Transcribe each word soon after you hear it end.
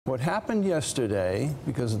What happened yesterday,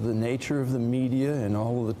 because of the nature of the media and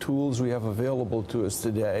all of the tools we have available to us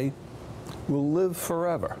today, will live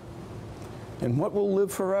forever. And what will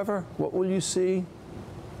live forever? What will you see?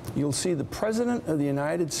 You'll see the President of the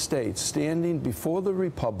United States standing before the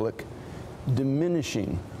Republic,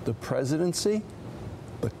 diminishing the presidency,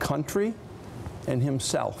 the country, and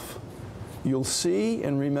himself. You'll see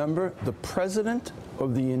and remember the President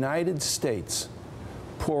of the United States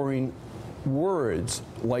pouring words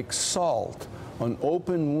like salt on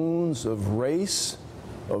open wounds of race,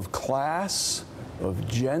 of class, of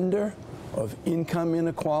gender, of income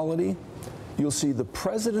inequality. You'll see the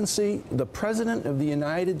President of the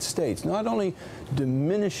United States not only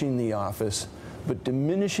diminishing the office, but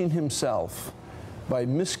diminishing himself by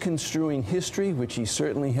misconstruing history, which he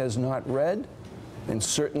certainly has not read and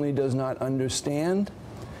certainly does not understand.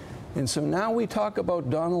 And so now we talk about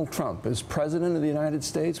Donald Trump as President of the United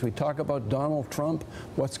States. We talk about Donald Trump,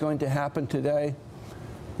 what's going to happen today.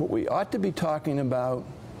 What we ought to be talking about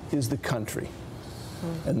is the country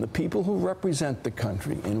and the people who represent the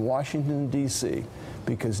country in Washington, D.C.,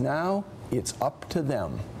 because now it's up to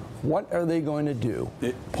them. What are they going to do?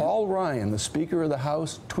 Paul Ryan, the Speaker of the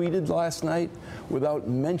House, tweeted last night without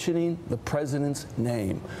mentioning the President's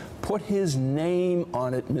name. Put his name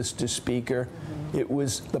on it, Mr. Speaker. It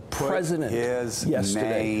was the President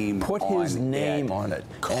yesterday. Put his name on it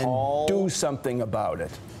and do something about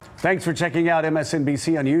it. Thanks for checking out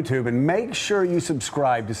MSNBC on YouTube, and make sure you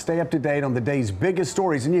subscribe to stay up to date on the day's biggest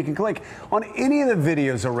stories. And you can click on any of the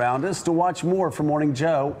videos around us to watch more from Morning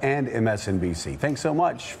Joe and MSNBC. Thanks so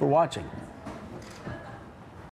much for watching.